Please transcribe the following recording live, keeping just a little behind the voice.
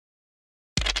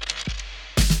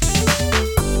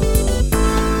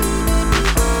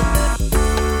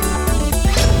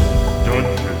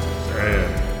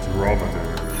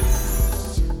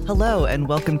Hello, and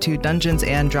welcome to Dungeons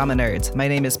and Drama Nerds. My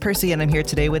name is Percy, and I'm here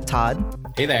today with Todd.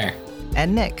 Hey there.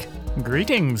 And Nick.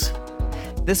 Greetings.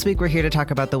 This week, we're here to talk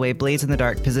about the way Blades in the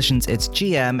Dark positions its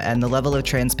GM and the level of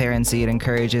transparency it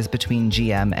encourages between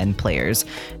GM and players.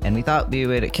 And we thought we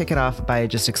would kick it off by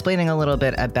just explaining a little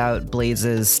bit about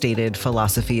Blades' stated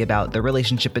philosophy about the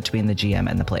relationship between the GM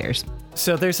and the players.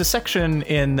 So there's a section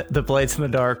in the Blades in the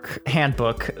Dark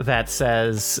handbook that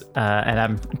says, and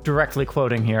I'm directly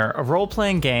quoting here, a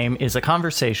role-playing game is a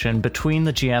conversation between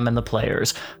the GM and the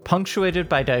players, punctuated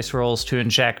by dice rolls to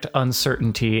inject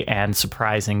uncertainty and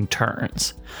surprising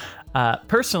turns.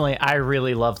 Personally, I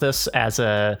really love this as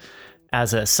a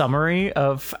summary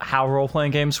of how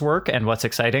role-playing games work and what's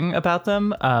exciting about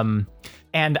them.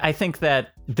 And I think that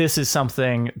this is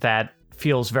something that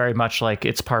feels very much like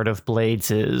it's part of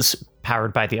Blades'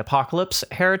 Powered by the Apocalypse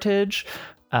heritage.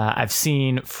 I've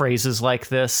seen phrases like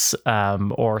this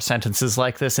or sentences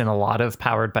like this in a lot of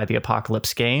Powered by the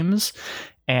Apocalypse games.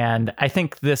 And I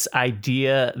think this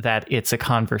idea that it's a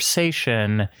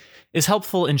conversation is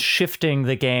helpful in shifting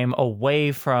the game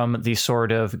away from the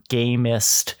sort of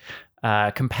gamist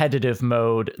competitive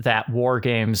mode that war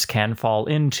games can fall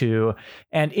into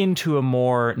and into a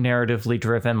more narratively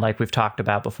driven, like we've talked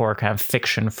about before, kind of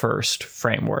fiction first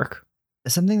framework.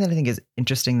 Something that I think is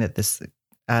interesting that this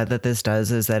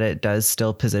does is that it does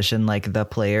still position like the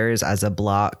players as a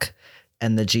block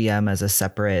and the GM as a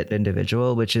separate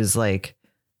individual, which is like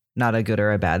not a good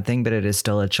or a bad thing, but it is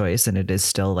still a choice, and it is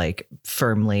still like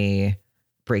firmly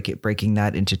breaking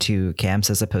that into two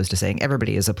camps, as opposed to saying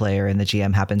everybody is a player and the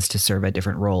GM happens to serve a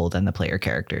different role than the player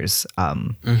characters,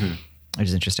 which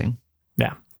is interesting.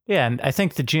 Yeah. Yeah, and I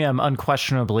think the GM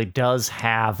unquestionably does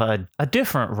have a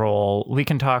different role. We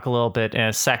can talk a little bit in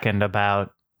a second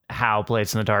about how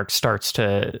Blades in the Dark starts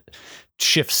to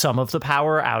shift some of the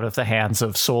power out of the hands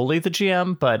of solely the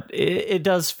GM, but it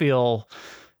does feel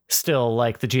still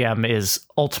like the GM is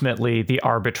ultimately the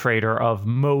arbitrator of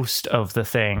most of the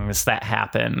things that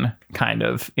happen kind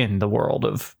of in the world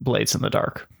of Blades in the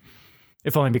Dark.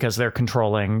 If only because they're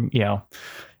controlling,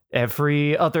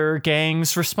 every other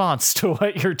gang's response to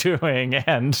what you're doing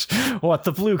and what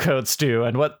the Bluecoats do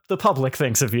and what the public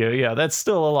thinks of you. Yeah, that's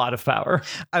still a lot of power.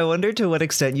 I wonder to what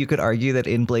extent you could argue that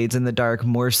in Blades in the Dark,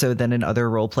 more so than in other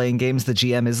role-playing games, the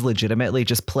GM is legitimately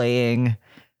just playing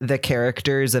the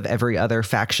characters of every other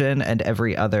faction and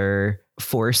every other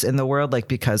force in the world. Like,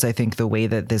 because I think the way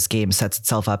that this game sets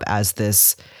itself up as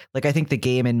this, like, I think the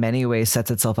game in many ways sets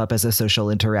itself up as a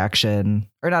social interaction,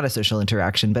 or not a social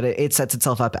interaction, but it sets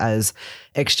itself up as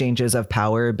exchanges of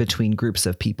power between groups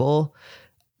of people.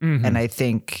 Mm-hmm. And I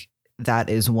think that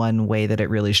is one way that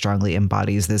it really strongly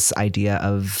embodies this idea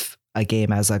of a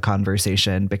game as a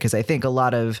conversation, because I think a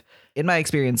lot of, in my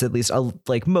experience, at least,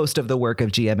 like most of the work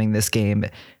of GMing this game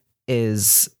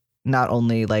is not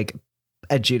only like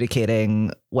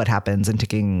adjudicating what happens and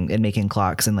ticking and making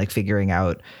clocks and like figuring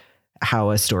out how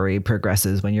a story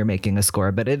progresses when you're making a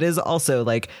score, but it is also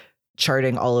like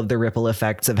charting all of the ripple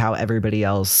effects of how everybody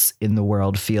else in the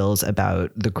world feels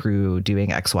about the crew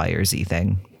doing X, Y, or Z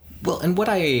thing. Well, and what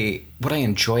I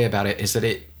enjoy about it is that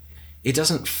it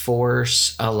doesn't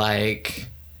force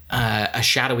a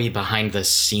shadowy behind the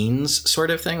scenes sort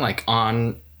of thing. Like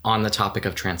on the topic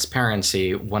of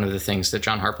transparency, one of the things that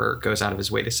John Harper goes out of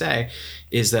his way to say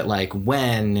is that like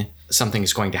when something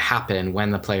is going to happen,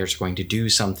 when the players are going to do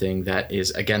something that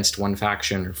is against one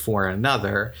faction or for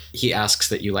another, he asks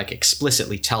that you like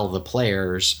explicitly tell the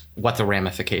players what the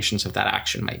ramifications of that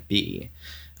action might be,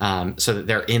 so that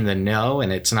they're in the know,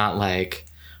 and it's not like,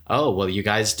 oh, well, you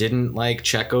guys didn't like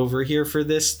check over here for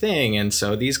this thing, and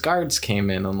so these guards came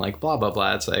in and like blah, blah,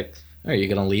 blah. It's like, are you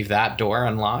going to leave that door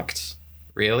unlocked?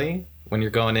 Really? When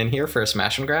you're going in here for a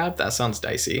smash and grab? That sounds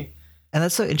dicey. And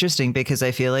that's so interesting, because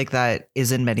I feel like that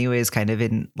is in many ways kind of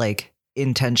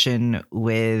in tension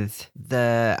with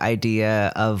the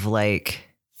idea of like,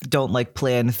 don't like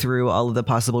plan through all of the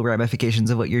possible ramifications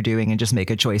of what you're doing and just make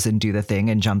a choice and do the thing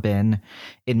and jump in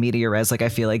media res. Like, I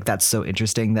feel like that's so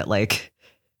interesting that like,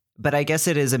 but I guess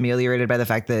it is ameliorated by the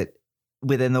fact that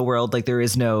within the world, like there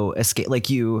is no escape. Like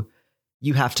you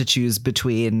have to choose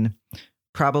between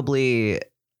probably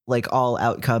like all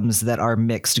outcomes that are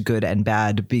mixed good and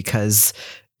bad, because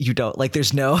you don't like,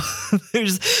 there's no,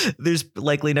 there's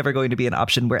likely never going to be an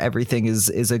option where everything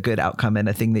is a good outcome and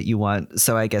a thing that you want.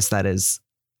 So I guess that is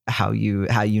how you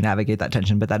navigate that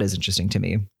tension. But that is interesting to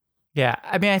me. Yeah.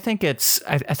 I mean, I think it's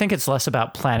less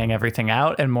about planning everything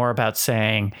out and more about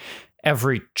saying,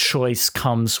 every choice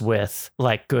comes with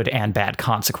like good and bad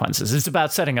consequences. It's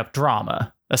about setting up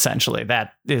drama. essentially.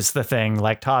 That is the thing,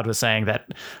 like Todd was saying,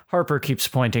 that Harper keeps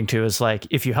pointing to, is like,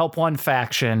 if you help one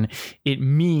faction, it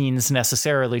means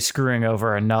necessarily screwing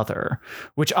over another,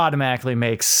 which automatically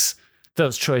makes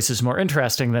those choices more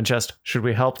interesting than just, should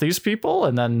we help these people?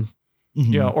 And then,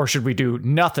 or should we do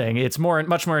nothing? It's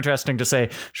much more interesting to say,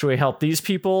 should we help these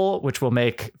people, which will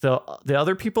make the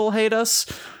other people hate us?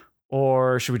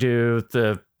 Or should we do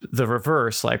the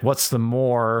reverse? Like, what's the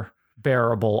more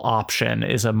bearable option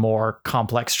is a more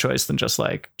complex choice than just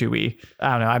like, do we,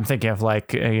 I don't know, I'm thinking of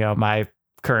like, my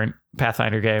current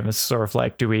Pathfinder game is sort of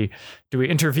like, do we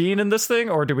intervene in this thing,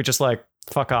 or do we just like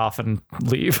fuck off and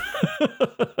leave?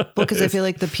 Well, because I feel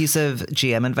like the piece of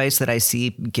GM advice that I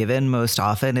see given most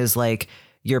often is like,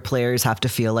 your players have to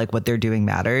feel like what they're doing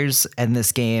matters. And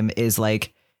this game is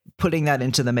like putting that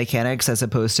into the mechanics as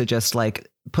opposed to just like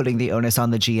putting the onus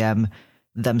on the GM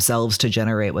themselves to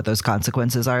generate what those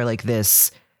consequences are. Like,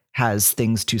 this has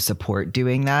things to support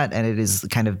doing that, and it is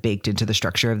kind of baked into the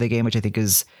structure of the game, which I think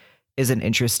is an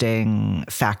interesting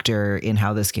factor in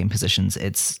how this game positions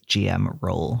its GM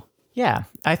role. Yeah,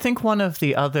 I think one of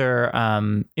the other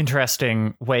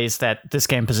interesting ways that this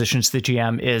game positions the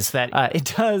GM is that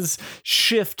it does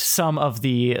shift some of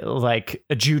the like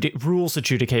rules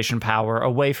adjudication power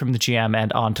away from the GM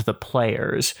and onto the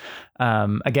players.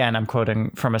 Again, I'm quoting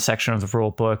from a section of the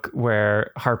rule book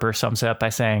where Harper sums it up by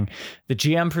saying, the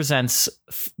GM presents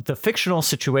the fictional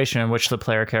situation in which the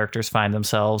player characters find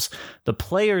themselves. The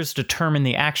players determine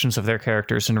the actions of their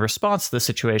characters in response to the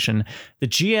situation. The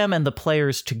GM and the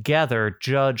players together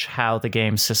judge how the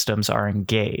game systems are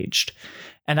engaged.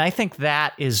 And I think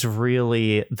that is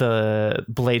really the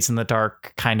Blades in the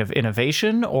Dark kind of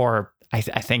innovation, or I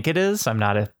think it is. I'm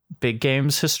not a big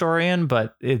games historian,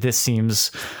 but this seems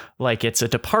like it's a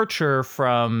departure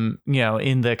from,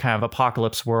 in the kind of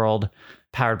apocalypse world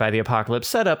powered by the apocalypse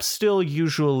setup. Still,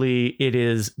 usually it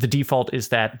is, the default is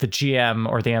that the GM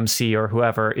or the MC or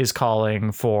whoever is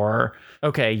calling for,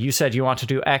 okay, you said you want to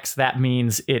do X. That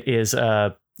means it is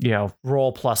a,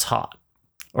 roll plus hot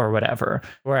or whatever.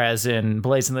 Whereas in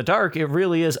Blades in the Dark, it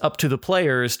really is up to the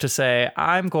players to say,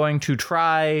 I'm going to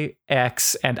try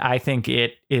X, and I think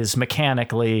it is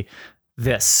mechanically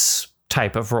this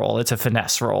type of roll. It's a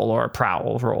finesse roll or a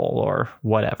prowl roll or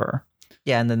whatever.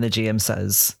 Yeah, and then the GM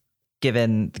says,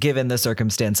 given the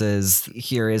circumstances,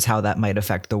 here is how that might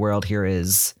affect the world. Here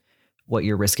is what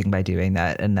you're risking by doing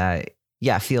that. And that,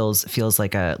 feels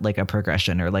like a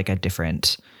progression or like a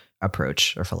different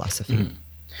approach or philosophy. Mm-hmm.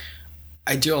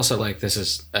 I do also like, this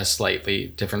is a slightly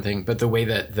different thing, but the way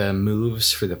that the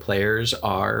moves for the players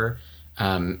are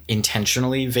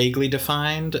intentionally vaguely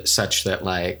defined, such that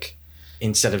like,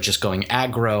 instead of just going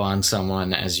aggro on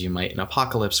someone as you might in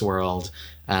Apocalypse World,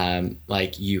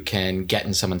 like you can get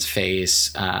in someone's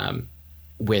face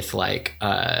with like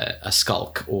a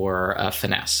skulk or a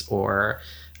finesse or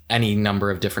any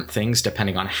number of different things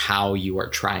depending on how you are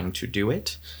trying to do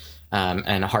it.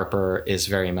 And Harper is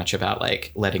very much about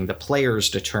like letting the players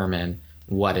determine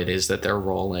what it is that they're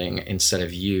rolling instead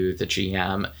of you, the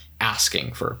GM,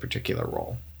 asking for a particular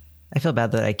role. I feel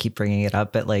bad that I keep bringing it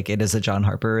up, but like it is a John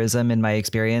Harperism in my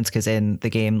experience, because in the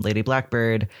game Lady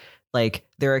Blackbird, like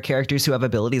there are characters who have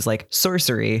abilities like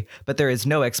sorcery, but there is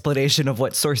no explanation of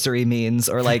what sorcery means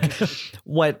or like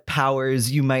what powers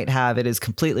you might have. It is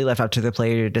completely left up to the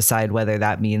player to decide whether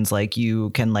that means like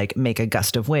you can like make a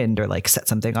gust of wind or like set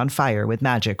something on fire with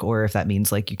magic, or if that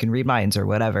means like you can read minds or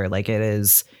whatever. Like it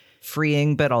is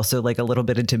freeing, but also like a little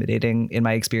bit intimidating in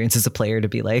my experience as a player to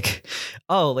be like,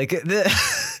 oh, like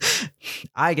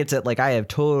I get to like, I have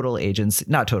total agency,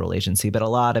 not total agency, but a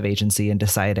lot of agency in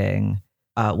deciding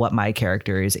what my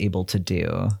character is able to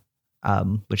do,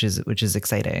 which is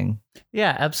exciting.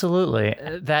 Yeah, absolutely.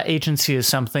 That agency is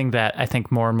something that I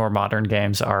think more and more modern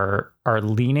games are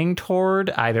leaning toward,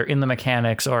 either in the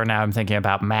mechanics or now I'm thinking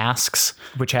about Masks,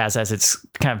 which has as its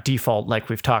kind of default, like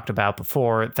we've talked about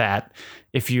before, that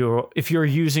if you're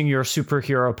using your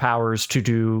superhero powers to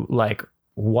do like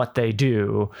what they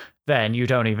do, then you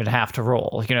don't even have to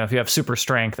roll. If you have super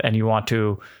strength and you want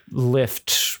to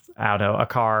lift, I don't know, a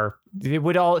car, it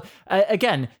would all,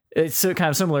 again, it's kind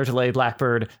of similar to Lady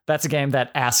Blackbird. That's a game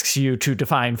that asks you to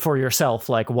define for yourself,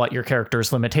 like what your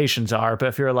character's limitations are. But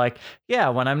if you're like, yeah,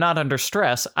 when I'm not under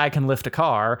stress, I can lift a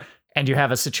car, and you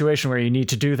have a situation where you need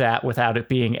to do that without it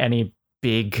being any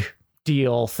big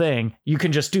deal thing, you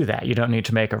can just do that. You don't need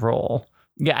to make a roll.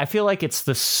 Yeah, I feel like it's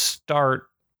the start.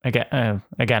 Again,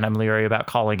 I'm leery about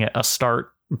calling it a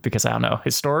start because I don't know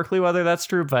historically whether that's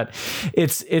true, but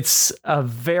it's a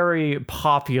very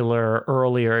popular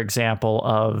earlier example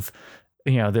of,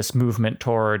 this movement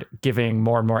toward giving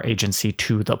more and more agency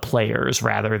to the players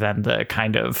rather than the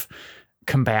kind of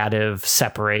combative,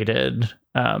 separated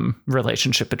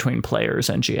relationship between players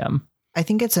and GM. I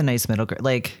think it's a nice middle ground.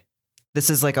 Like, this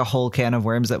is like a whole can of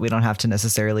worms that we don't have to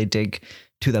necessarily dig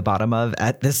to the bottom of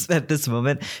at this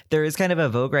moment. There is kind of a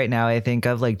vogue right now, I think,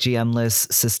 of like GM-less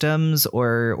systems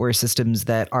or systems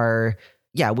that are,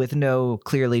 with no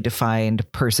clearly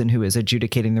defined person who is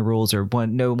adjudicating the rules, or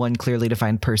no one clearly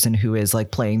defined person who is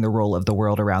like playing the role of the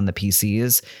world around the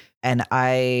PCs. And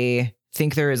I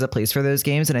think there is a place for those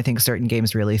games. And I think certain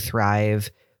games really thrive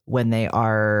when they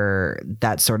are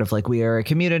that sort of like, we are a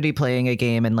community playing a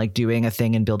game and like doing a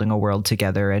thing and building a world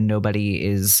together, and nobody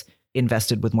is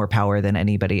invested with more power than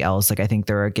anybody else. Like, I think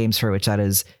there are games for which that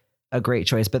is a great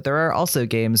choice, but there are also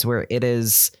games where it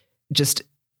is just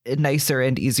nicer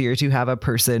and easier to have a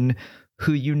person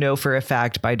who, you know, for a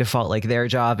fact by default, like their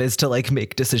job is to like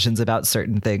make decisions about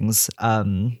certain things.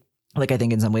 Like, I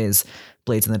think in some ways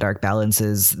Blades in the Dark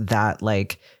balances that,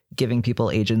 like giving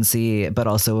people agency, but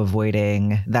also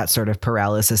avoiding that sort of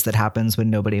paralysis that happens when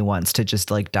nobody wants to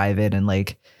just like dive in and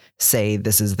like say,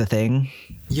 this is the thing.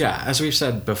 Yeah. As we've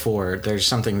said before, there's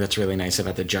something that's really nice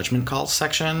about the judgment calls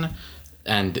section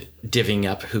and divvying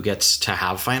up who gets to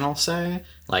have final say.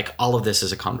 Like, all of this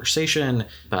is a conversation,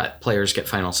 but players get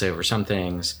final say over some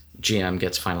things. GM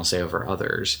gets final say over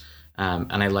others.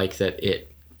 And I like that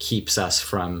it keeps us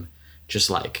from just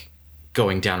like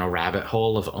going down a rabbit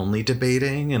hole of only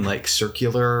debating and like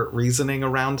circular reasoning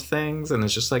around things. And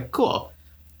it's just like, cool,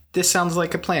 this sounds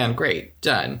like a plan. Great.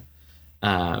 Done.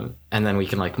 And then we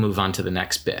can like move on to the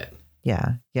next bit.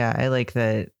 Yeah. Yeah. I like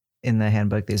that in the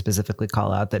handbook, they specifically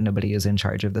call out that nobody is in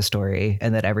charge of the story,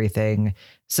 and that everything,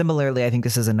 similarly, I think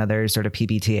this is another sort of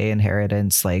PBTA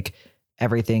inheritance, like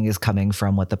everything is coming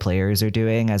from what the players are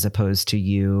doing as opposed to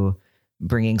you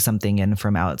bringing something in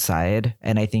from outside.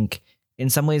 And I think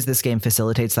in some ways this game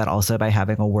facilitates that also by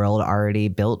having a world already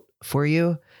built for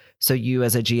you. So you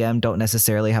as a GM don't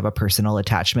necessarily have a personal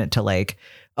attachment to like,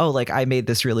 oh, like I made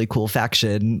this really cool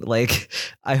faction. Like,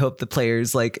 I hope the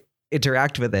players like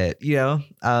interact with it, you know?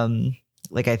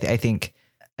 Like I think,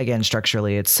 again,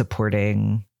 structurally it's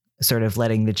supporting sort of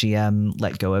letting the GM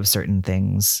let go of certain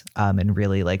things and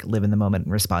really like live in the moment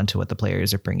and respond to what the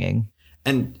players are bringing.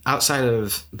 And outside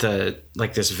of the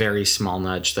like this very small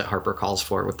nudge that Harper calls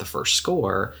for with the first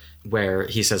score, where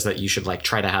he says that you should like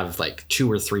try to have like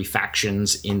 2 or 3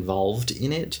 factions involved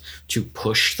in it to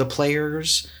push the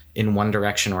players in one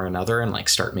direction or another and like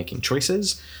start making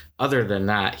choices. Other than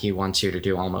that, he wants you to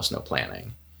do almost no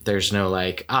planning. There's no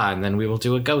like, and then we will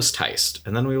do a ghost heist,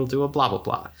 and then we will do a blah, blah,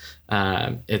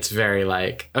 blah. It's very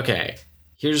like, okay,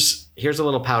 here's a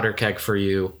little powder keg for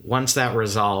you. Once that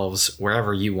resolves,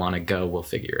 wherever you want to go, we'll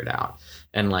figure it out.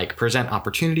 And like present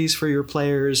opportunities for your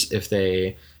players if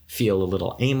they feel a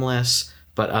little aimless.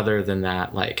 But other than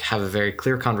that, like have a very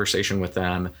clear conversation with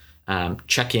them.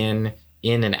 Check in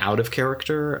and out of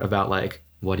character about like,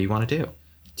 what do you want to do?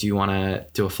 Do you want to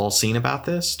do a full scene about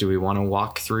this? Do we want to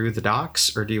walk through the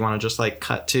docks? Or do you want to just like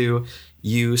cut to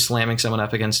you slamming someone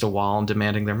up against a wall and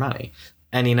demanding their money?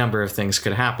 Any number of things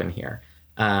could happen here.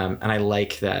 And I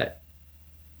like that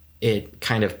it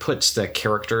kind of puts the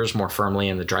characters more firmly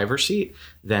in the driver's seat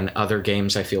than other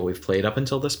games I feel we've played up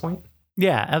until this point.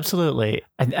 Yeah, absolutely.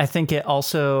 I think it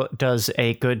also does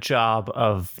a good job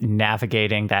of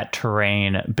navigating that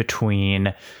terrain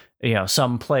between, you know,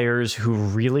 some players who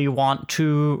really want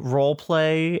to role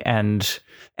play and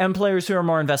players who are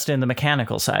more invested in the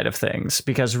mechanical side of things.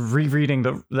 Because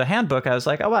rereading the handbook, I was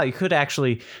like, oh, wow, you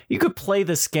could play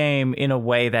this game in a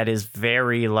way that is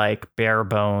very like bare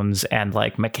bones and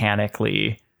like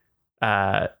mechanically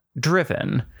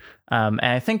driven. And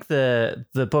I think the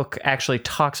book actually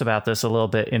talks about this a little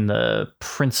bit in the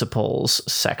principles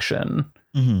section.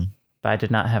 Mm-hmm. But I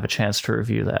did not have a chance to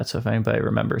review that. So if anybody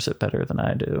remembers it better than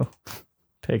I do,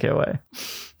 take it away.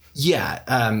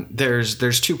 Yeah,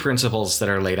 there's 2 principles that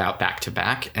are laid out back to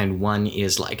back. And one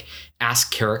is like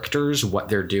ask characters what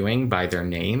they're doing by their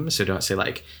name. So don't say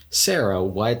like, Sarah,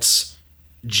 what's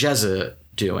Jezza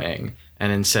doing?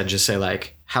 And instead just say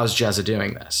like, how's Jezza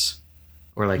doing this?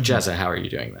 Or like, Jezza, how are you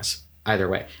doing this? Either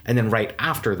way. And then right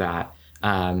after that,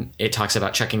 it talks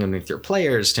about checking in with your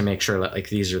players to make sure that like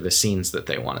these are the scenes that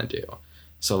they want to do.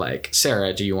 So like,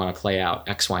 Sarah, do you want to play out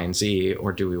X, Y, and Z,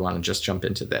 or do we want to just jump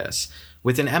into this?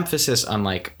 With an emphasis on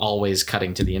like always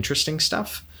cutting to the interesting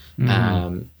stuff.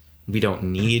 Mm-hmm. We don't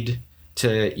need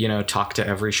to, you know, talk to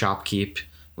every shopkeep.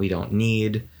 We don't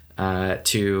need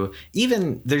to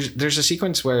even there's a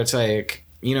sequence where it's like,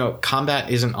 you know, combat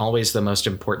isn't always the most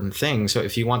important thing. So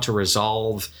if you want to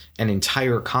resolve an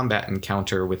entire combat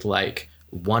encounter with like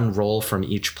one roll from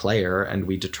each player and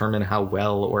we determine how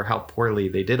well or how poorly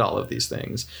they did all of these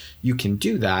things, you can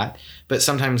do that. But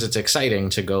sometimes it's exciting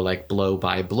to go like blow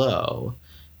by blow.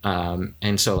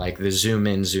 And so like the zoom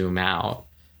in, zoom out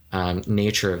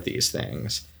nature of these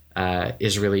things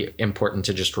is really important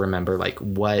to just remember, like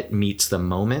what meets the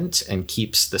moment and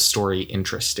keeps the story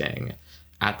interesting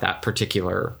at that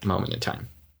particular moment in time.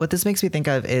 What this makes me think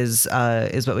of is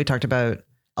what we talked about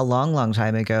a long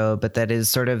time ago, but that is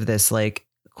sort of this like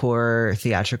core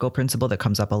theatrical principle that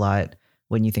comes up a lot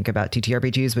when you think about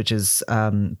TTRPGs, which is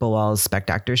Boal's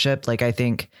spectatorship. Like, I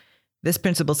think this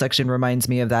principle section reminds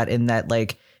me of that, in that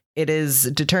like it is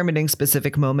determining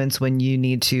specific moments when you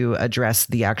need to address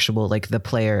the actual, like the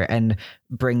player, and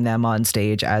bring them on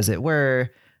stage, as it were,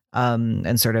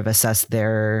 and sort of assess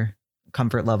their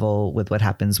comfort level with what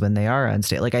happens when they are on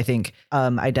stage. Like, I think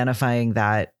identifying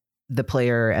that the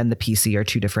player and the PC are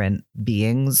two different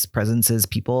beings, presences,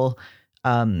 people,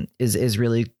 is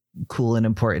really cool and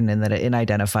important, in that in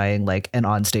identifying like an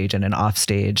on stage and an off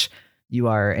stage, you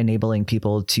are enabling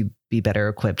people to be better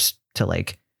equipped to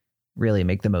like really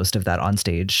make the most of that on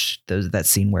stage, that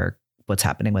scene where what's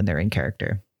happening when they're in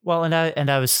character. Well, and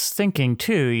I was thinking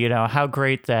too, you know, how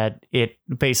great that it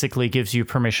basically gives you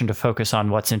permission to focus on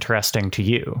what's interesting to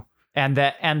you. And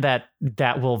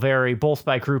that will vary both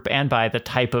by group and by the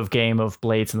type of game of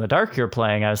Blades in the Dark you're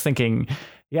playing. I was thinking,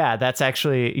 yeah, that's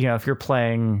actually, you know, if you're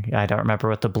playing, I don't remember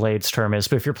what the Blades term is,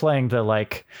 but if you're playing the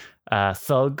like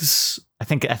thugs, I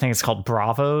think it's called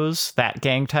Bravos, that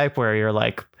gang type where you're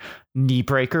like knee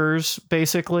breakers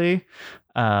basically,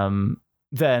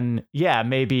 then yeah,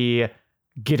 maybe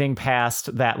getting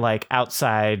past that like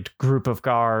outside group of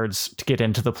guards to get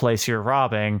into the place you're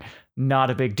robbing, not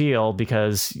a big deal,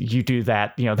 because you do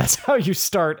that, you know, that's how you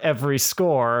start every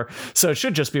score. So it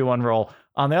should just be one roll.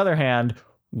 On the other hand,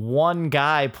 one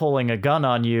guy pulling a gun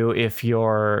on you, if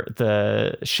you're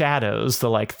the shadows, the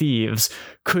like thieves,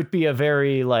 could be a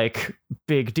very like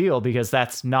big deal, because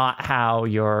that's not how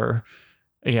your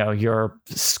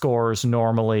scores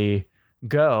normally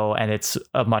go, and it's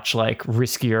a much like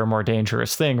riskier, more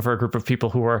dangerous thing for a group of people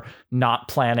who are not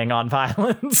planning on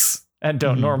violence and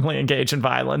don't normally engage in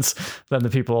violence, than the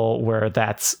people where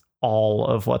that's all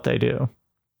of what they do.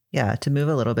 Yeah, to move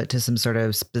a little bit to some sort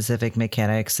of specific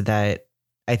mechanics that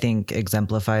I think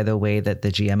exemplify the way that the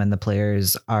GM and the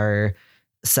players are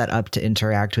set up to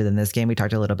interact within this game. We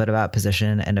talked a little bit about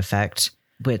position and effect,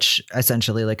 which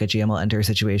essentially like a GM will enter a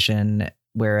situation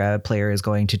where a player is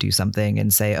going to do something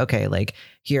and say, okay, like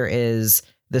here is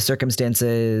the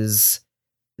circumstances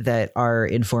that are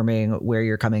informing where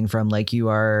you're coming from. Like you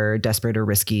are desperate or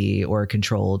risky or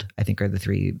controlled, I think are the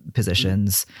three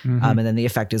positions. Mm-hmm. And then the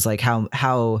effect is like how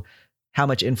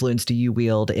much influence do you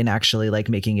wield in actually like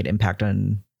making it impact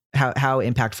on how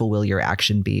impactful will your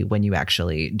action be when you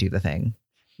actually do the thing.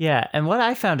 Yeah, and what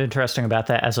I found interesting about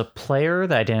that as a player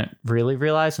that I didn't really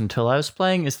realize until I was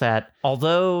playing is that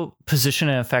although position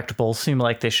and effect both seem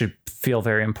like they should feel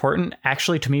very important,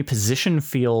 actually to me position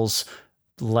feels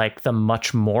like the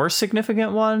much more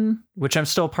significant one, which I'm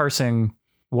still parsing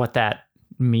what that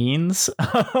means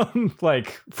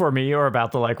like for me, or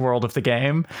about the like world of the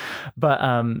game. But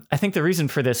I think the reason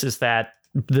for this is that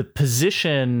the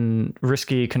position,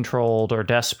 risky, controlled, or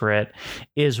desperate,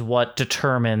 is what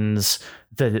determines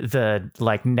the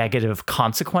like negative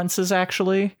consequences.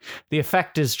 Actually, the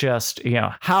effect is just, you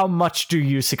know, how much do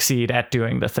you succeed at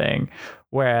doing the thing,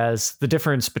 whereas the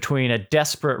difference between a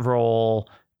desperate roll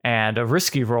and a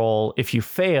risky roll, if you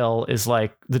fail, is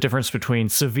like the difference between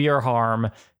severe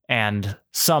harm and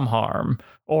some harm,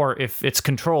 or if it's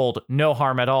controlled, no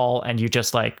harm at all, and you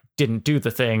just like didn't do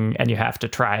the thing and you have to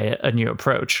try a new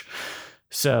approach.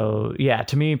 So yeah,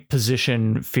 to me,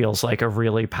 position feels like a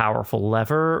really powerful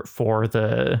lever for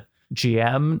the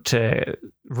GM to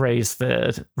raise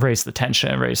the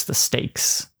tension, raise the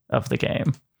stakes of the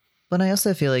game. But I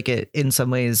also feel like it, in some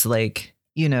ways, like,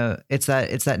 you know, it's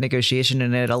that negotiation,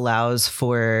 and it allows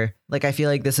for, like, I feel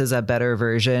like this is a better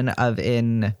version of,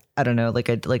 in, I don't know, like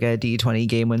a D20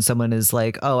 game when someone is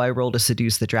like, oh, I rolled to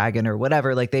seduce the dragon or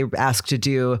whatever, like they ask to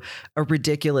do a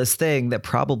ridiculous thing that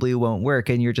probably won't work,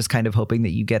 and you're just kind of hoping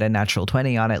that you get a natural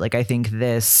 20 on it. Like, I think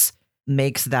this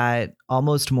makes that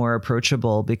almost more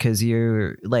approachable, because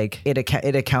you're like, it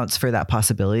accounts for that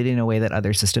possibility in a way that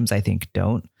other systems I think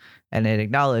don't. And it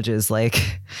acknowledges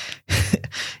like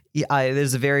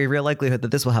there's a very real likelihood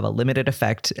that this will have a limited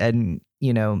effect. And,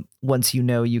 you know, once you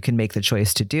know, you can make the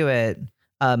choice to do it.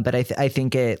 But I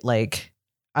think it, like,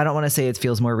 I don't want to say it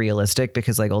feels more realistic,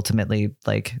 because like ultimately,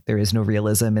 like, there is no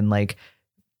realism in like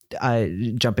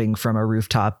jumping from a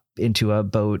rooftop into a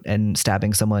boat and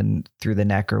stabbing someone through the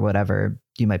neck or whatever.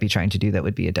 you might be trying to do that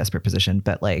would be a desperate position.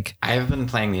 But like, I have been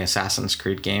playing the Assassin's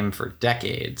Creed game for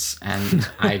decades, and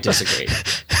I disagree.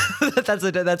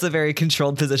 that's a very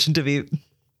controlled position to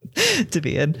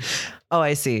be in. Oh,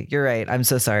 I see. You're right. I'm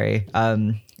so sorry.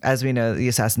 As we know, the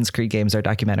Assassin's Creed games are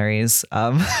documentaries.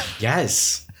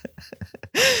 Yes.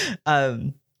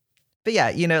 But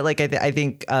yeah, like I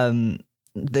think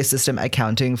the system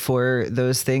accounting for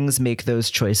those things make those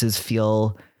choices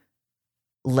feel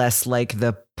less like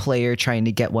the player trying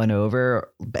to get one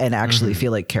over and actually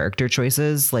feel like character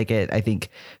choices. Like it, I think,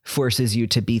 forces you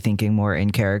to be thinking more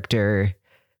in character,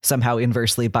 somehow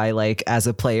inversely by like as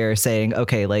a player saying,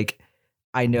 okay, like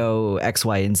I know X,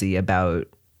 Y, and Z about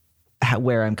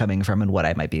where I'm coming from and what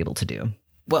I might be able to do.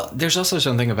 Well, there's also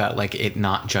something about like it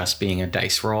not just being a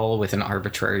dice roll with an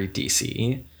arbitrary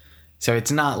DC. So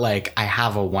it's not like I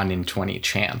have a 1 in 20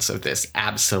 chance of this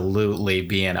absolutely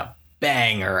being a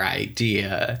banger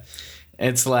idea.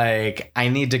 It's like I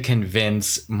need to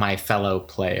convince my fellow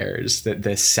players that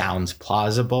this sounds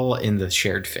plausible in the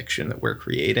shared fiction that we're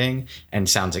creating and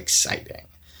sounds exciting.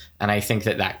 And I think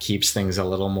that keeps things a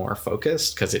little more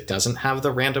focused because it doesn't have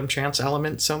the random chance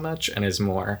element so much and is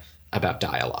more about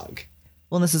dialogue.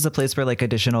 Well, this is a place for like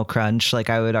additional crunch.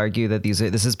 Like I would argue that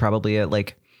this is probably a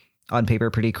like on paper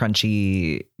pretty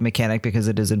crunchy mechanic because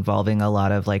it is involving a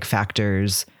lot of like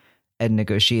factors and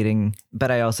negotiating. But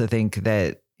I also think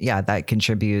that, yeah, that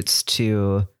contributes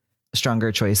to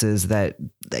stronger choices that,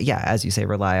 yeah, as you say,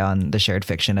 rely on the shared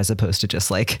fiction as opposed to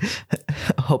just like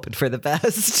hoping for the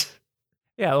best.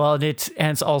 Yeah, well,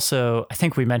 it's also, I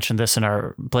think we mentioned this in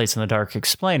our Blades in the Dark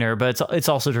explainer, but it's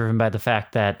also driven by the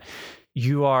fact that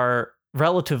you are,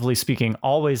 relatively speaking,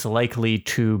 always likely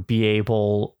to be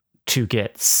able to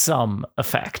get some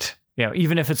effect,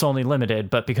 even if it's only limited.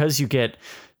 But because you get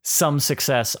some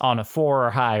success on a 4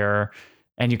 or higher,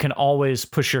 and you can always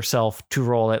push yourself to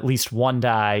roll at least 1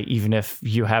 die, even if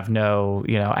you have no,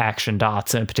 action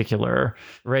dots in a particular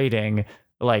rating,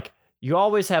 like you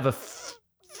always have a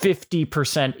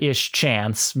 50%-ish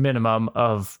chance minimum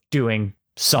of doing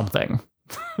something.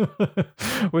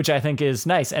 Which I think is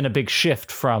nice and a big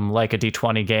shift from like a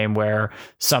D20 game where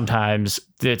sometimes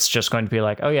it's just going to be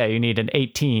like, oh yeah, you need an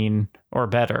 18 or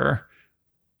better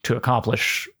to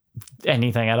accomplish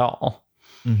anything at all.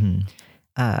 Mm-hmm.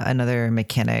 Another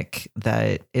mechanic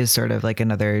that is sort of like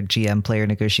another GM player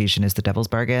negotiation is the devil's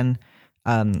bargain,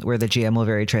 where the GM will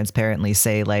very transparently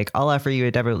say like, I'll offer you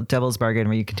a devil's bargain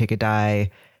where you can take a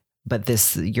die, but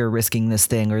you're risking this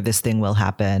thing or this thing will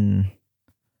happen.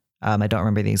 I don't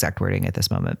remember the exact wording at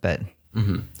this moment, but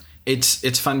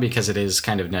it's fun because it is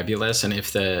kind of nebulous, and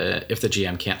if the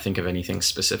GM can't think of anything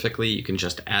specifically, you can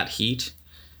just add heat,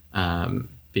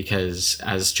 because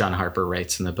as John Harper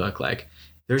writes in the book, like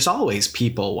there's always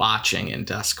people watching in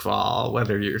Duskfall,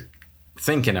 whether you're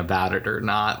thinking about it or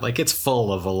not. Like it's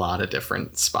full of a lot of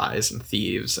different spies and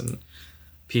thieves and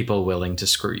people willing to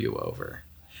screw you over.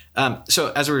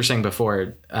 So as we were saying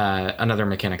before, another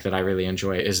mechanic that I really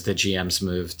enjoy is the GM's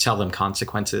move, tell them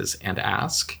consequences and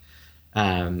ask.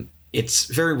 It's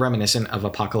very reminiscent of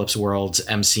Apocalypse World's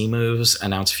MC moves,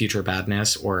 announce future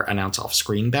badness or announce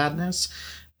off-screen badness,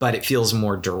 but it feels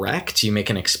more direct. You make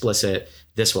an explicit,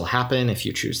 this will happen if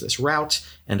you choose this route,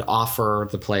 and offer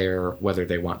the player whether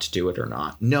they want to do it or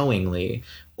not, knowingly,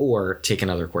 or take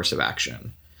another course of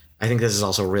action. I think this is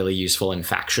also really useful in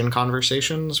faction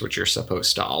conversations, which you're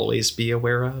supposed to always be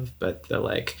aware of. But the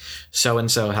like,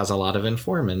 so-and-so has a lot of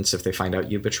informants. If they find out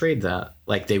you betrayed that,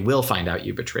 like they will find out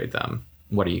you betrayed them.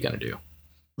 What are you going to do?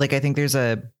 Like, I think there's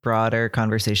a broader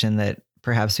conversation that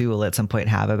perhaps we will at some point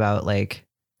have about like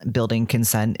building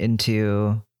consent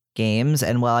into games.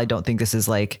 And while I don't think this is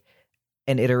like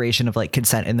an iteration of like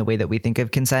consent in the way that we think of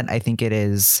consent, I think it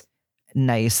is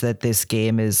nice that this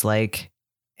game is like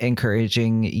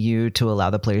encouraging you to allow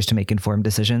the players to make informed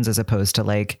decisions, as opposed to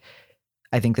like,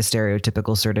 I think the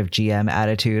stereotypical sort of GM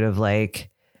attitude of like,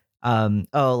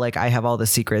 oh, like I have all the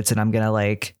secrets and I'm going to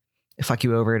like fuck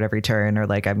you over at every turn, or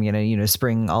like I'm going to,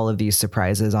 spring all of these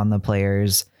surprises on the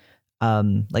players.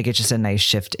 Like it's just a nice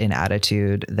shift in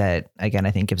attitude that, again,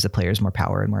 I think gives the players more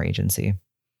power and more agency.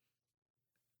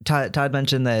 Todd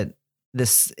mentioned that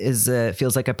this is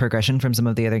feels like a progression from some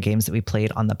of the other games that we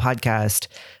played on the podcast.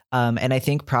 And I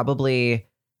think probably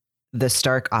the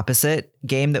stark opposite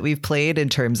game that we've played in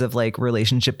terms of like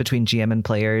relationship between GM and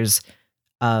players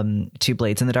to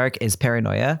Blades in the Dark is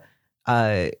Paranoia,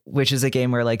 which is a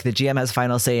game where like the GM has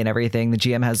final say in everything. The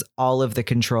GM has all of the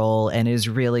control and is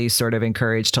really sort of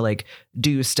encouraged to like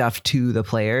do stuff to the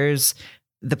players.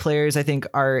 The players, I think,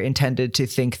 are intended to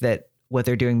think that what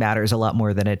they're doing matters a lot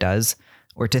more than it does.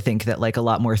 or to think that like a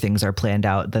lot more things are planned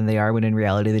out than they are, when in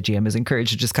reality the GM is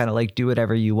encouraged to just kind of like do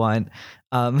whatever you want.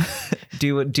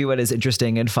 Do what is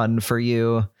interesting and fun for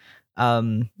you.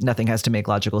 Nothing has to make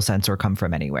logical sense or come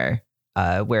from anywhere.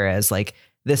 Whereas like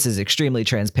this is extremely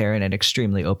transparent and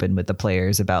extremely open with the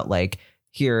players about like,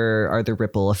 here are the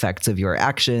ripple effects of your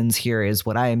actions. Here is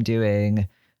what I am doing.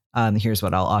 Here's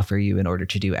what I'll offer you in order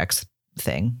to do X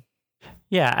thing.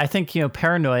 Yeah, I think,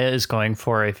 Paranoia is going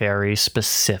for a very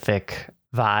specific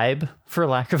vibe, for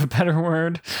lack of a better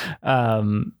word.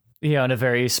 And a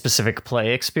very specific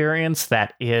play experience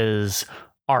that is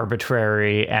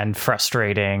arbitrary and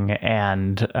frustrating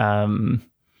and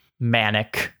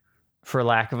manic, for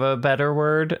lack of a better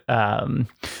word.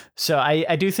 So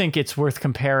I do think it's worth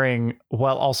comparing,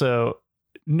 while also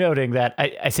noting that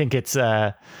I think it's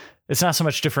not so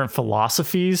much different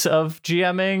philosophies of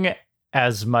GMing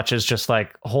as much as just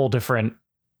like whole different.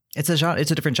 It's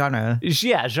a different genre.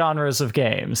 Yeah, genres of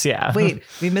games. Yeah. Wait,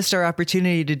 we missed our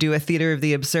opportunity to do a Theater of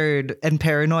the Absurd and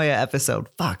Paranoia episode.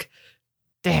 Fuck.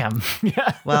 Damn.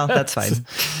 Yeah. Well, that's fine.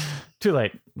 Too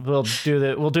late. We'll do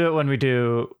it when we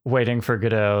do Waiting for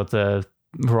Godot, the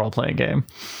role-playing game.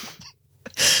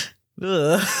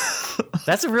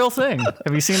 That's a real thing.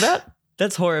 Have you seen that?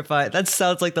 That's horrifying. That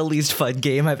sounds like the least fun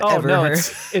game I've ever heard.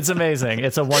 It's amazing.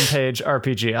 It's a one-page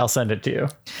RPG. I'll send it to you.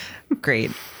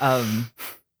 Great.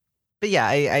 But yeah,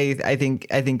 I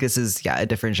think this is a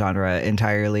different genre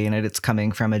entirely, and it's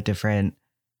coming from a different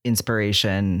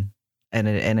inspiration and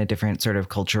a different sort of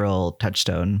cultural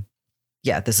touchstone.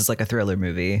 Yeah, this is like a thriller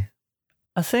movie.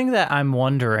 A thing that I'm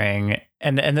wondering,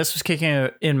 and this was kicking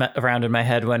around in my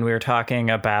head when we were talking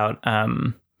about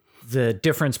the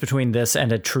difference between this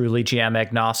and a truly GM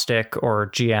agnostic or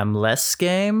GM-less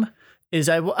game, is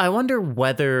I wonder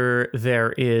whether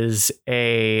there is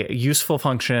a useful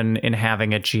function in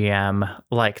having a GM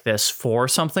like this for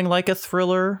something like a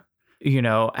thriller.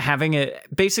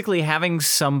 Having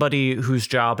somebody whose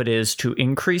job it is to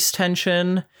increase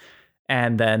tension,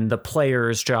 and then the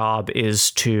player's job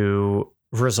is to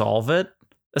resolve it,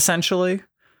 essentially.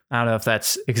 I don't know if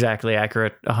that's exactly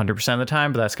accurate 100% of the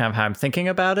time, but that's kind of how I'm thinking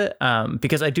about it.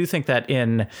 Because I do think that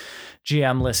in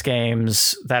GM-less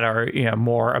games that are,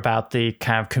 more about the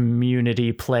kind of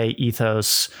community play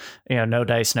ethos, no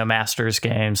dice, no masters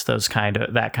games, that kind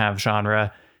of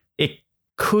genre, it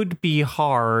could be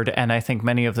hard. And I think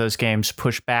many of those games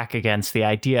push back against the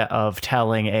idea of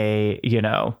telling a,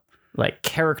 like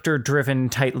character-driven,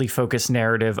 tightly focused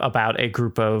narrative about a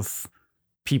group of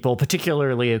people,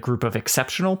 particularly a group of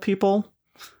exceptional people,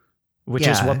 which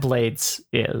is what Blades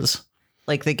is.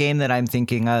 Like the game that I'm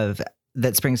thinking of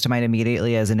that springs to mind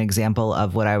immediately as an example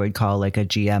of what I would call like a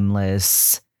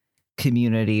GM-less,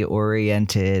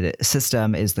 community-oriented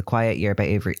system is The Quiet Year by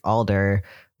Avery Alder,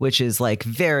 which is like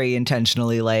very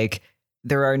intentionally like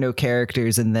there are no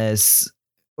characters in this,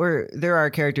 or there are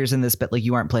characters in this, but like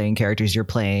you aren't playing characters, you're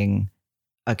playing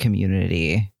a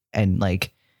community, and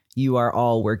like you are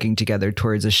all working together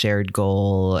towards a shared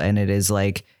goal. And it is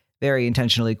like very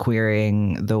intentionally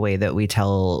queering the way that we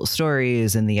tell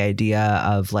stories, and the idea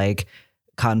of like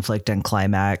conflict and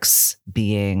climax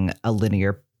being a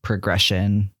linear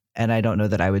progression. And I don't know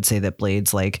that I would say that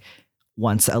Blades like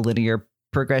wants a linear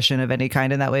progression of any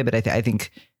kind in that way, but I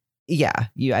think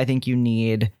you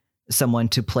need someone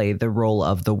to play the role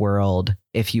of the world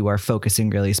if you are focusing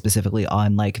really specifically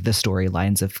on like the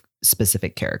storylines of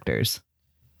specific characters.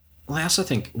 Well, I also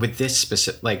think with this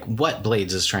specific, like what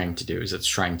Blades is trying to do is it's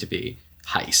trying to be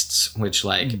heists, which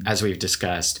like, as we've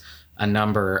discussed, a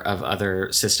number of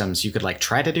other systems you could like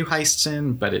try to do heists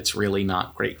in, but it's really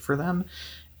not great for them.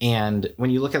 And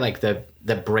when you look at like the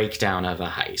breakdown of a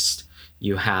heist,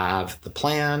 you have the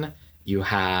plan, you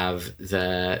have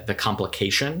the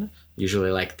complication.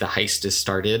 Usually like the heist is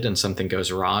started and something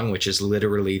goes wrong, which is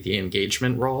literally the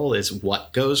engagement roll is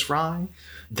what goes wrong.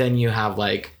 Then you have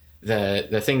like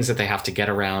the things that they have to get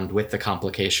around with the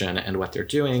complication and what they're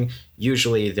doing.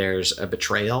 Usually there's a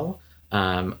betrayal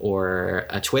or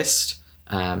a twist.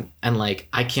 And like,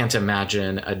 I can't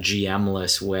imagine a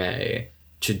GM-less way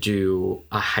to do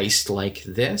a heist like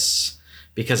this,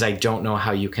 because I don't know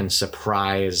how you can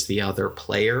surprise the other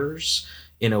players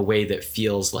in a way that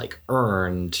feels like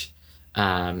earned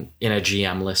in a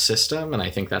GM-less system. And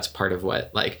I think that's part of what,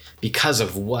 like, because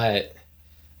of what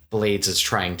Blades is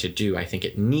trying to do, I think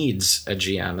it needs a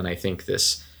GM. And I think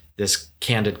this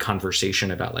candid conversation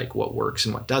about like what works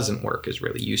and what doesn't work is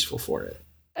really useful for it.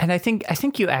 And I think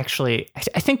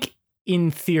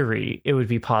in theory, it would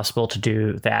be possible to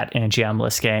do that in a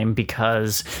GM-less game,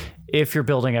 because if you're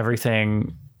building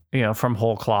everything from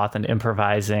whole cloth and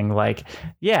improvising. Like,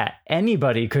 yeah,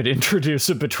 anybody could introduce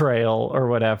a betrayal or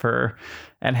whatever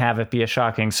and have it be a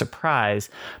shocking surprise.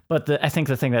 But I think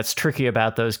the thing that's tricky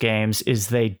about those games is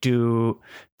they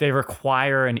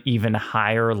require an even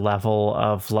higher level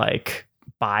of like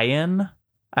buy-in,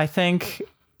 I think.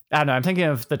 I don't know. I'm thinking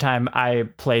of the time I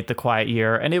played The Quiet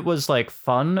Year, and it was like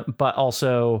fun, but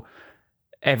also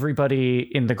everybody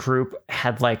in the group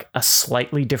had like a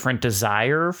slightly different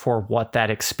desire for what that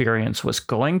experience was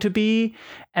going to be.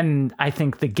 And I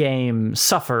think the game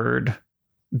suffered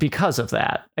because of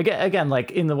that. Again,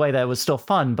 like in the way that it was still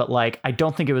fun, but like I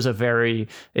don't think it was a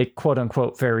quote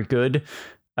unquote very good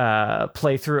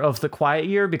playthrough of The Quiet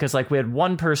Year, because like we had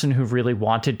one person who really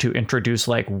wanted to introduce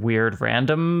like weird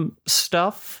random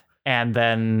stuff, and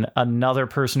then another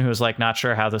person who was like not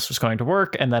sure how this was going to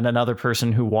work, and then another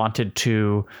person who wanted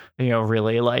to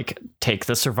really like take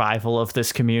the survival of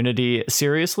this community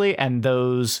seriously, and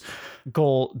those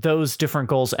different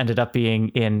goals ended up being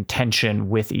in tension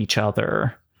with each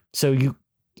other. So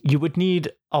you would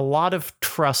need a lot of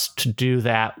trust to do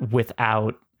that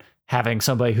without having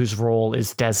somebody whose role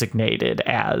is designated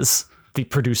as the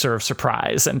producer of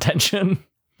surprise and tension.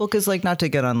 Well, because like, not to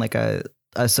get on like a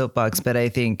soapbox, but I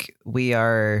think we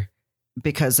are,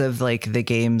 because of like the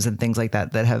games and things like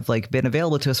that have like been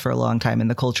available to us for a long time,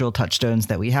 and the cultural touchstones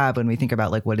that we have when we think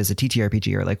about like what is a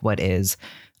TTRPG or like what is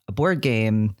a board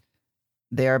game,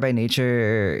 they are by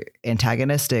nature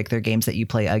antagonistic. They're games that you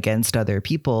play against other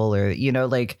people, or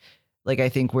like I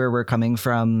think where we're coming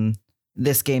from,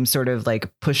 this game sort of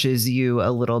like pushes you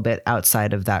a little bit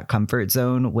outside of that comfort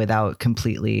zone without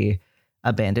completely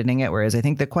abandoning it. Whereas I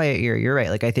think The Quiet Year, you're right.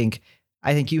 Like I think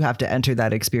you have to enter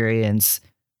that experience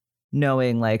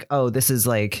knowing like, oh, this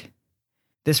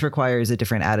requires a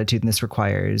different attitude, and this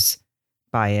requires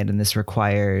buy-in, and this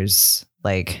requires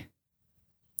like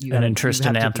an interest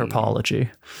in anthropology.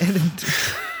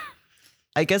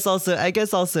 I guess also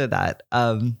that.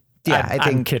 Yeah,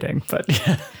 I'm kidding, but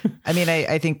yeah. I mean,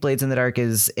 I think Blades in the Dark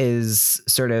is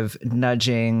sort of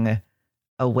nudging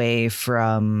away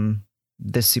from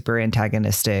the super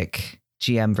antagonistic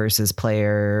GM versus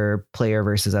player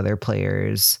versus other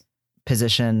players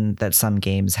position that some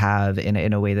games have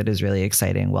in a way that is really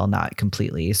exciting, while not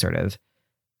completely sort of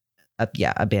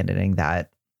abandoning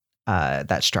that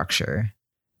structure.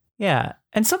 Yeah,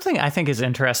 and something I think is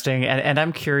interesting, and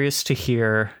I'm curious to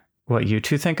hear what you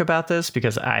two think about this,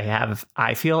 because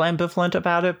I feel ambivalent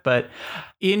about it, but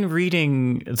in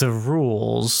reading the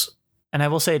rules, and I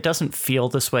will say it doesn't feel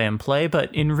this way in play,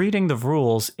 but in reading the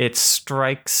rules, it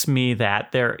strikes me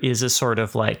that there is a sort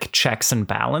of like checks and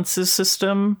balances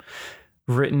system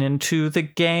written into the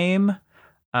game.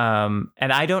 And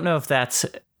I don't know if that's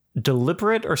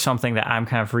deliberate or something that I'm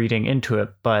kind of reading into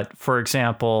it. But for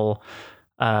example,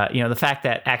 the fact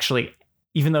that actually,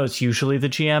 even though it's usually the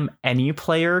GM, any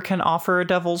player can offer a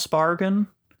devil's bargain.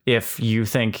 If you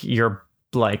think your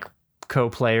like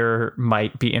co-player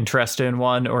might be interested in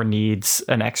one or needs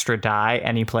an extra die,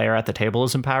 any player at the table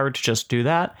is empowered to just do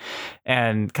that.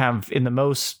 And kind of in the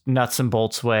most nuts and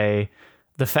bolts way,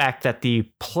 the fact that the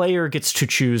player gets to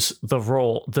choose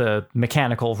the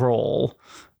mechanical role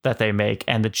that they make,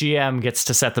 and the GM gets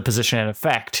to set the position and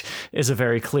effect, is a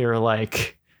very clear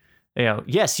like,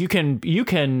 yes, you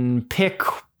can pick,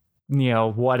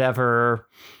 whatever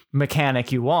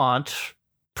mechanic you want.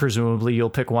 Presumably you'll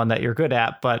pick one that you're good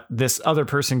at, but this other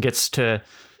person gets to,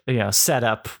 set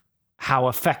up how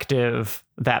effective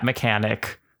that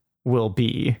mechanic will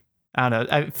be. I don't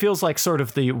know. It feels like sort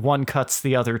of the one cuts,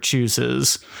 the other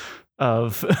chooses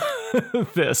of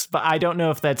this, but I don't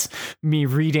know if that's me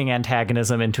reading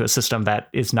antagonism into a system that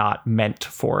is not meant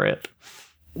for it.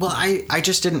 Well, I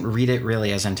just didn't read it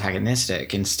really as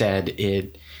antagonistic. Instead,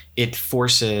 it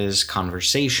forces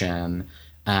conversation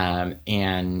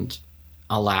and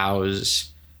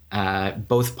allows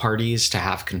both parties to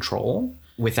have control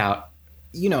without,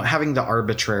 having the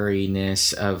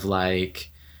arbitrariness of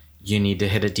like, you need to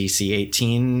hit a DC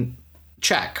 18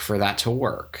 check for that to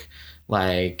work.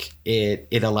 Like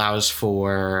it allows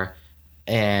for,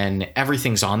 and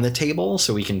everything's on the table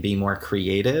so we can be more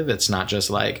creative. It's not just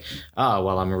like, oh,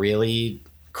 well, I'm really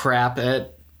crap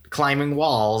at climbing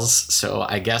walls, so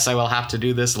I guess I will have to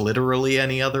do this literally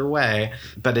any other way.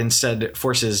 But instead it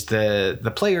forces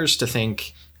the players to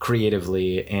think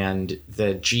creatively and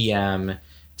the GM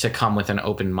to come with an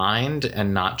open mind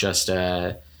and not just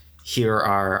here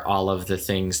are all of the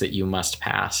things that you must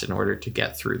pass in order to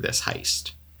get through this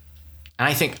heist. And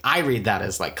I think I read that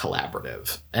as like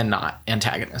collaborative and not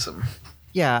antagonism.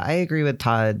 Yeah, I agree with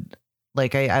Todd.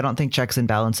 Like, I don't think checks and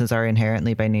balances are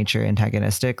inherently by nature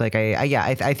antagonistic. Like,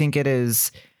 I think it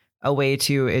is a way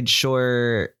to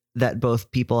ensure that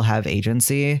both people have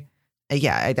agency.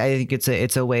 Yeah, I think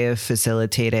it's a way of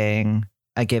facilitating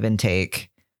a give and take.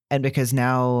 And because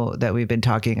now that we've been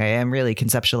talking, I am really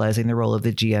conceptualizing the role of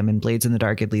the GM in Blades in the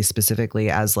Dark, at least specifically,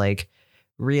 as like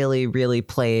really, really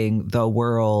playing the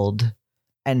world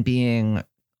and being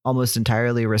almost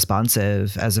entirely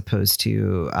responsive, as opposed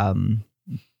to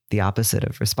the opposite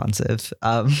of responsive.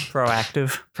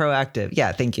 Proactive.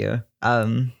 Yeah, thank you.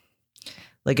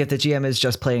 Like if the GM is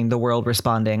just playing the world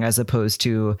responding, as opposed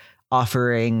to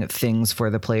offering things for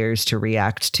the players to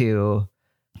react to,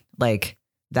 like,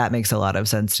 that makes a lot of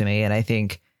sense to me. And I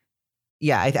think,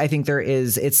 yeah, I think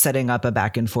it's setting up a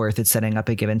back and forth. It's setting up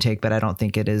a give and take, but I don't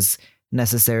think it is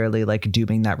necessarily like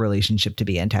dooming that relationship to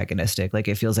be antagonistic. Like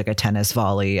it feels like a tennis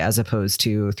volley as opposed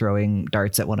to throwing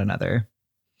darts at one another.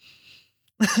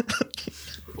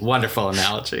 Wonderful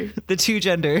analogy. The two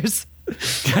genders.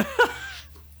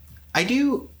 I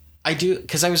do,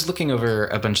 because I was looking over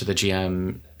a bunch of the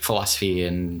GM philosophy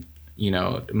and,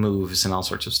 moves and all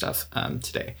sorts of stuff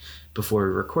today before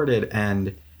we recorded.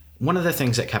 And one of the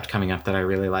things that kept coming up that I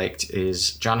really liked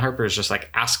is John Harper's just like,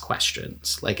 ask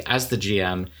questions. Like as the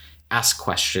GM, ask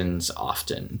questions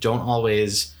often. Don't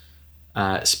always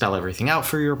spell everything out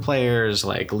for your players,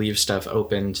 like leave stuff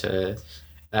open to...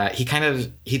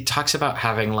 he talks about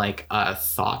having like a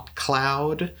thought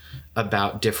cloud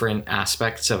about different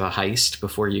aspects of a heist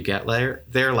before you get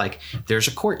there. Like there's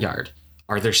a courtyard.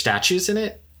 Are there statues in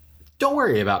it? Don't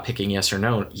worry about picking yes or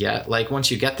no yet. Like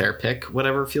once you get there, pick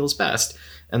whatever feels best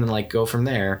and then like go from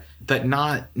there, but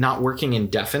not working in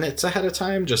definites ahead of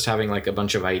time, just having like a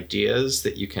bunch of ideas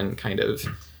that you can kind of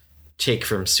take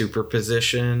from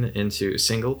superposition into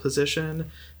single position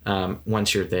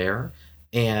once you're there.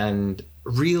 And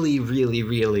really, really,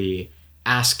 really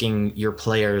asking your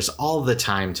players all the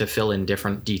time to fill in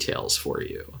different details for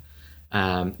you.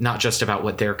 Not just about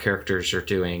what their characters are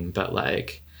doing, but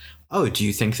like, oh, do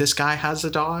you think this guy has a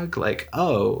dog? Like,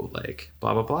 oh, like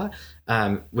blah, blah,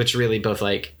 blah. Which really both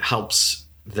like helps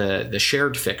the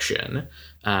shared fiction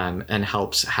and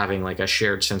helps having like a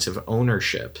shared sense of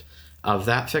ownership of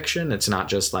that fiction. It's not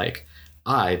just like,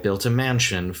 I built a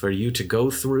mansion for you to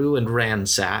go through and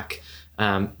ransack.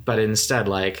 But instead,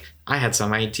 like, I had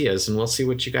some ideas and we'll see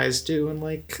what you guys do and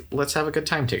like, let's have a good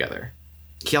time together.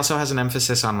 He also has an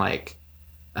emphasis on like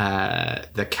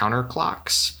the counter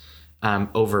clocks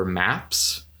over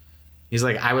maps. He's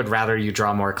like, I would rather you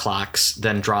draw more clocks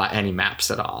than draw any maps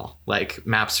at all. Like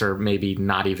maps are maybe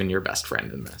not even your best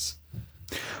friend in this.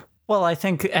 Well, I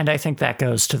think that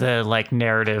goes to the like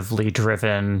narratively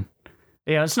driven,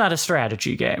 it's not a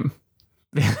strategy game.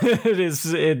 And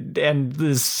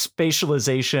the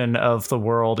spatialization of the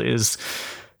world is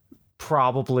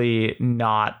probably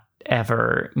not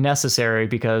ever necessary,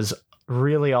 because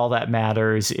really all that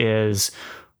matters is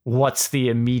what's the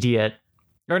immediate,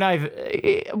 or not,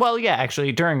 well, yeah,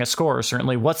 actually during a score,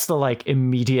 certainly, what's the like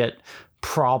immediate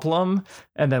problem,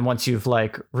 and then once you've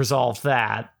like resolved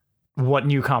that, what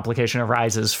new complication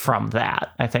arises from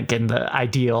that. I think in the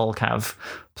ideal kind of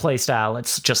play style,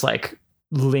 it's just like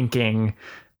linking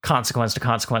consequence to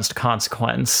consequence to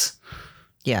consequence.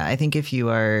 Yeah, I think if you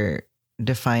are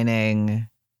defining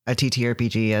a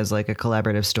TTRPG as like a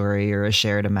collaborative story or a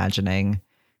shared imagining,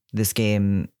 this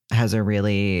game has a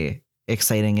really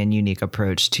exciting and unique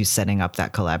approach to setting up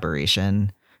that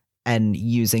collaboration and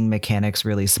using mechanics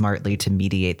really smartly to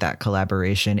mediate that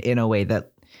collaboration in a way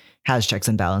that has checks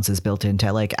and balances built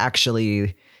into like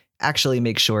actually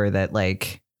make sure that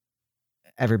like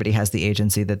everybody has the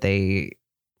agency that the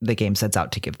game sets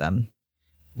out to give them.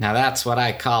 Now that's what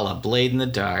I call a blade in the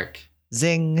dark.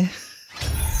 Zing.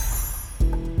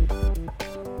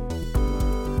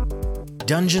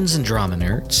 Dungeons and Drama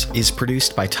Nerds is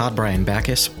produced by Todd Brian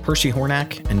Backus, Percy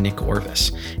Hornack, and Nick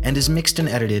Orvis, and is mixed and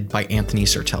edited by Anthony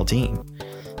Sertel-Dean.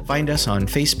 Find us on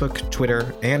Facebook,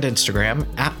 Twitter, and Instagram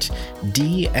at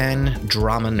DN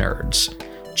Drama Nerds.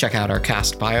 Check out our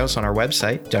cast bios on our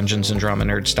website,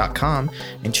 dungeonsanddramanerds.com,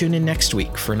 and tune in next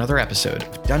week for another episode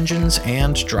of Dungeons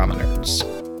and Drama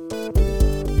Nerds.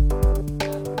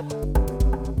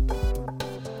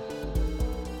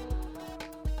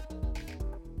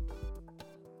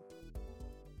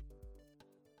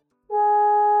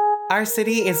 Our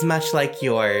city is much like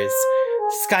yours.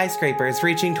 Skyscrapers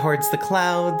reaching towards the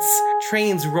clouds,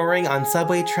 trains roaring on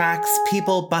subway tracks,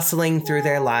 people bustling through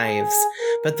their lives.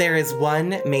 But there is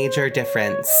one major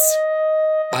difference.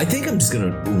 I think I'm just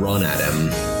gonna run at him.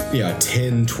 Yeah,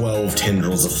 10, 12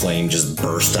 tendrils of flame just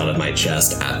burst out of my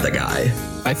chest at the guy.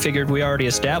 I figured we already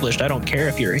established I don't care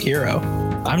if you're a hero.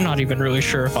 I'm not even really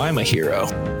sure if I'm a hero.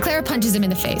 Clara punches him in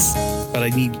the face. But I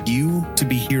need you to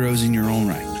be heroes in your own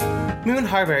right. Moon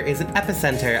Harbor is an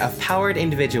epicenter of powered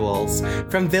individuals.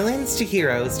 From villains to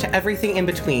heroes to everything in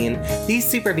between, these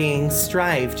super beings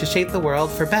strive to shape the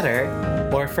world for better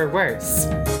or for worse.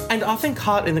 And often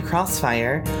caught in the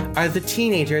crossfire are the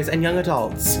teenagers and young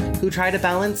adults who try to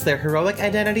balance their heroic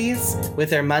identities with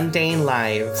their mundane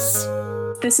lives.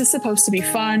 This is supposed to be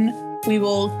fun. We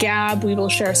will gab, we will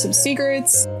share some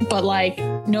secrets, but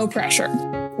no pressure.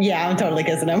 Yeah, I'm totally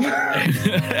kissing him.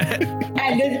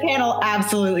 And this panel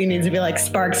absolutely needs to be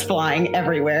sparks flying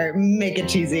everywhere. Make it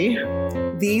cheesy.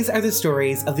 These are the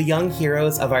stories of the young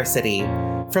heroes of our city.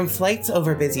 From flights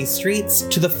over busy streets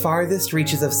to the farthest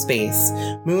reaches of space,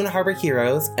 Moon Harbor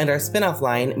Heroes and our spin-off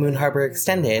line, Moon Harbor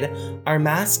Extended, are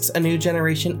Masks, a New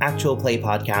Generation actual play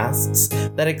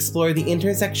podcasts that explore the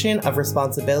intersection of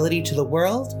responsibility to the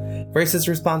world versus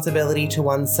responsibility to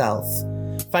oneself.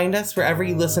 Find us wherever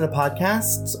you listen to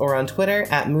podcasts or on Twitter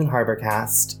at Moon Harbor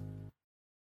Cast.